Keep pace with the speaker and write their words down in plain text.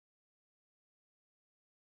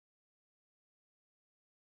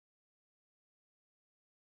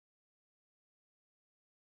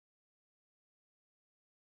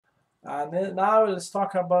And then now let's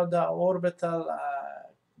talk about the orbital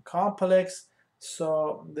complex.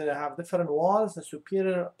 So they have different walls. The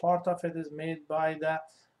superior part of it is made by the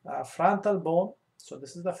frontal bone. So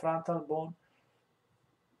this is the frontal bone,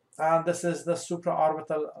 and this is the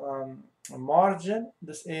supraorbital margin,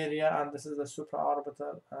 this area, and this is the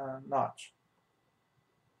supraorbital notch.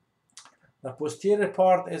 The posterior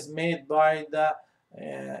part is made by the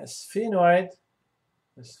sphenoid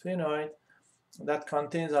that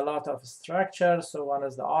contains a lot of structures. So one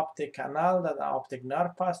is the optic canal, that the optic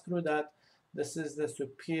nerve pass through that. This is the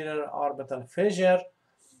superior orbital fissure,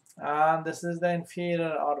 and this is the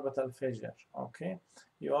inferior orbital fissure. Okay,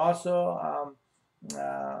 you also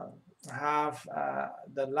have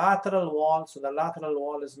the lateral wall. So the lateral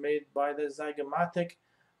wall is made by the zygomatic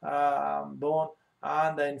bone,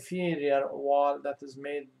 and the inferior wall that is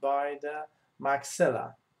made by the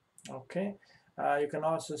maxilla. Okay, you can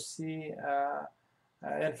also see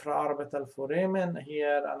infraorbital foramen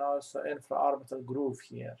here, and also infraorbital groove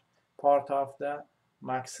here, part of the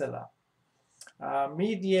maxilla.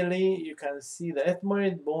 Medially, you can see the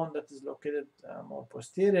ethmoid bone that is located more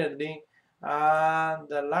posteriorly, and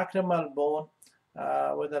the lacrimal bone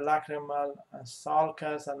with the lacrimal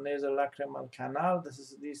sulcus and nasolacrimal canal.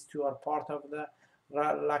 These two are part of the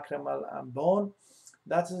lacrimal bone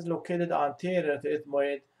that is located anterior to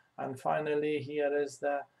ethmoid. And finally, here is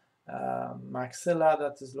the maxilla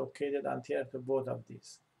that is located anterior to both of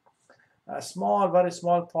these. A small, very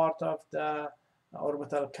small part of the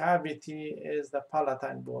orbital cavity is the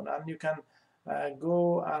palatine bone, and you can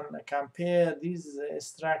go and compare these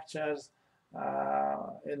structures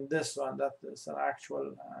in this one. That is an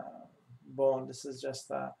actual bone. This is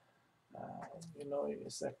just a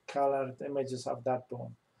it's a colored images of that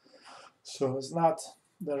bone. So it's not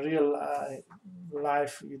the real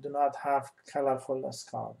life. You do not have colorful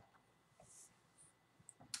skull.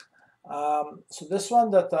 So this one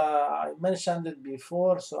that I mentioned it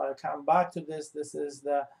before, so I come back to this. This is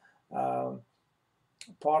the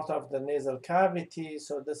part of the nasal cavity.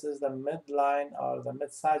 So this is the midline or the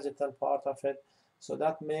mid-sagittal part of it. So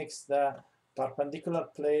that makes the perpendicular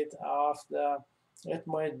plate of the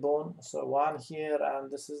ethmoid bone. So one here,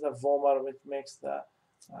 and this is the vomer, which makes the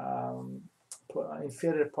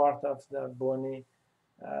inferior part of the bony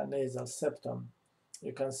nasal septum.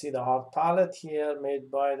 You can see the hard palate here made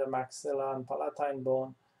by the maxilla and palatine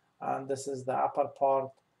bone, and this is the upper part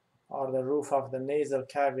or the roof of the nasal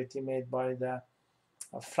cavity made by the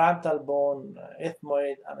frontal bone,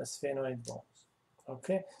 ethmoid, and sphenoid bones.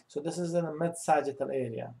 Okay, so this is in the mid-sagittal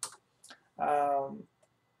area.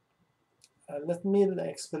 Let me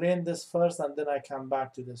explain this first, and then I come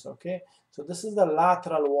back to this. Okay, so this is the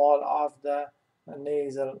lateral wall of the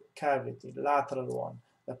nasal cavity, lateral one.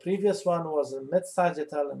 The previous one was a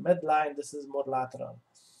mid-sagittal, midline. This is more lateral.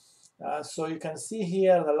 So you can see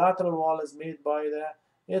here the lateral wall is made by the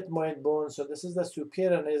ethmoid bone. So this is the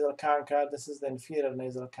superior nasal canker. This is the inferior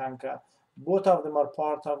nasal canker. Both of them are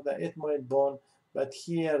part of the ethmoid bone, but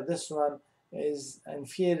here this one is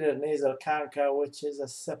inferior nasal canker, which is a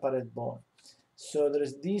separate bone. So there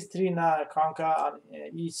is these three canker on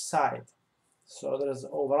each side. So there is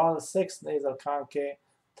overall 6 nasal canker,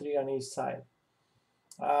 3 on each side.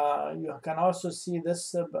 You can also see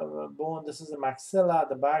this bone. This is the maxilla,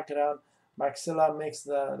 the background. Maxilla makes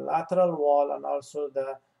the lateral wall and also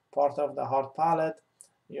the part of the hard palate.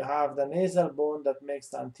 You have the nasal bone that makes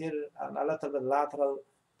the anterior and a little bit lateral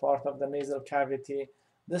part of the nasal cavity.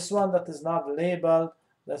 This one that is not labeled,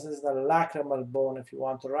 this is the lacrimal bone. If you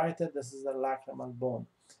want to write it, this is the lacrimal bone.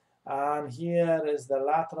 And here is the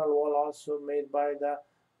lateral wall also made by the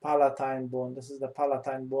palatine bone. This is the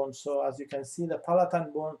palatine bone. So as you can see, the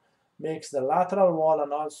palatine bone makes the lateral wall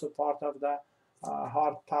and also part of the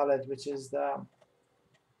hard palate, which is the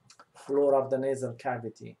floor of the nasal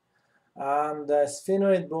cavity. And the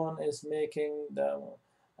sphenoid bone is making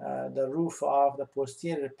the roof of the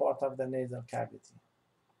posterior part of the nasal cavity.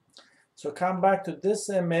 So come back to this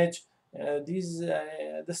image.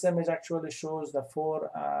 This image actually shows the 4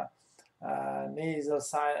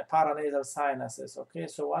 paranasal sinuses. Okay,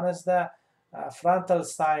 so one is the frontal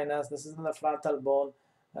sinus. This is in the frontal bone.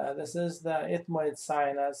 This is the ethmoid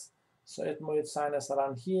sinus. So ethmoid sinus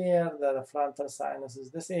around here. The frontal sinus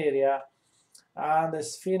is this area, and the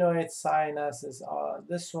sphenoid sinus is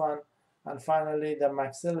this one, and finally the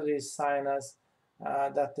maxillary sinus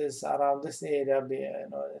that is around this area,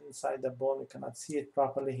 inside the bone. You cannot see it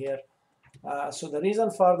properly here. So the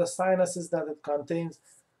reason for the sinus is that it contains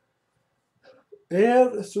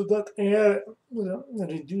air, so that air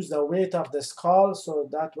reduce the weight of the skull, so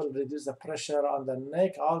that will reduce the pressure on the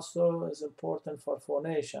neck. Also is important for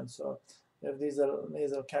phonation. So if these are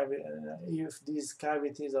nasal cavity, if these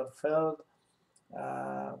cavities are filled,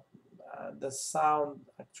 the sound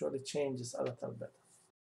actually changes a little bit.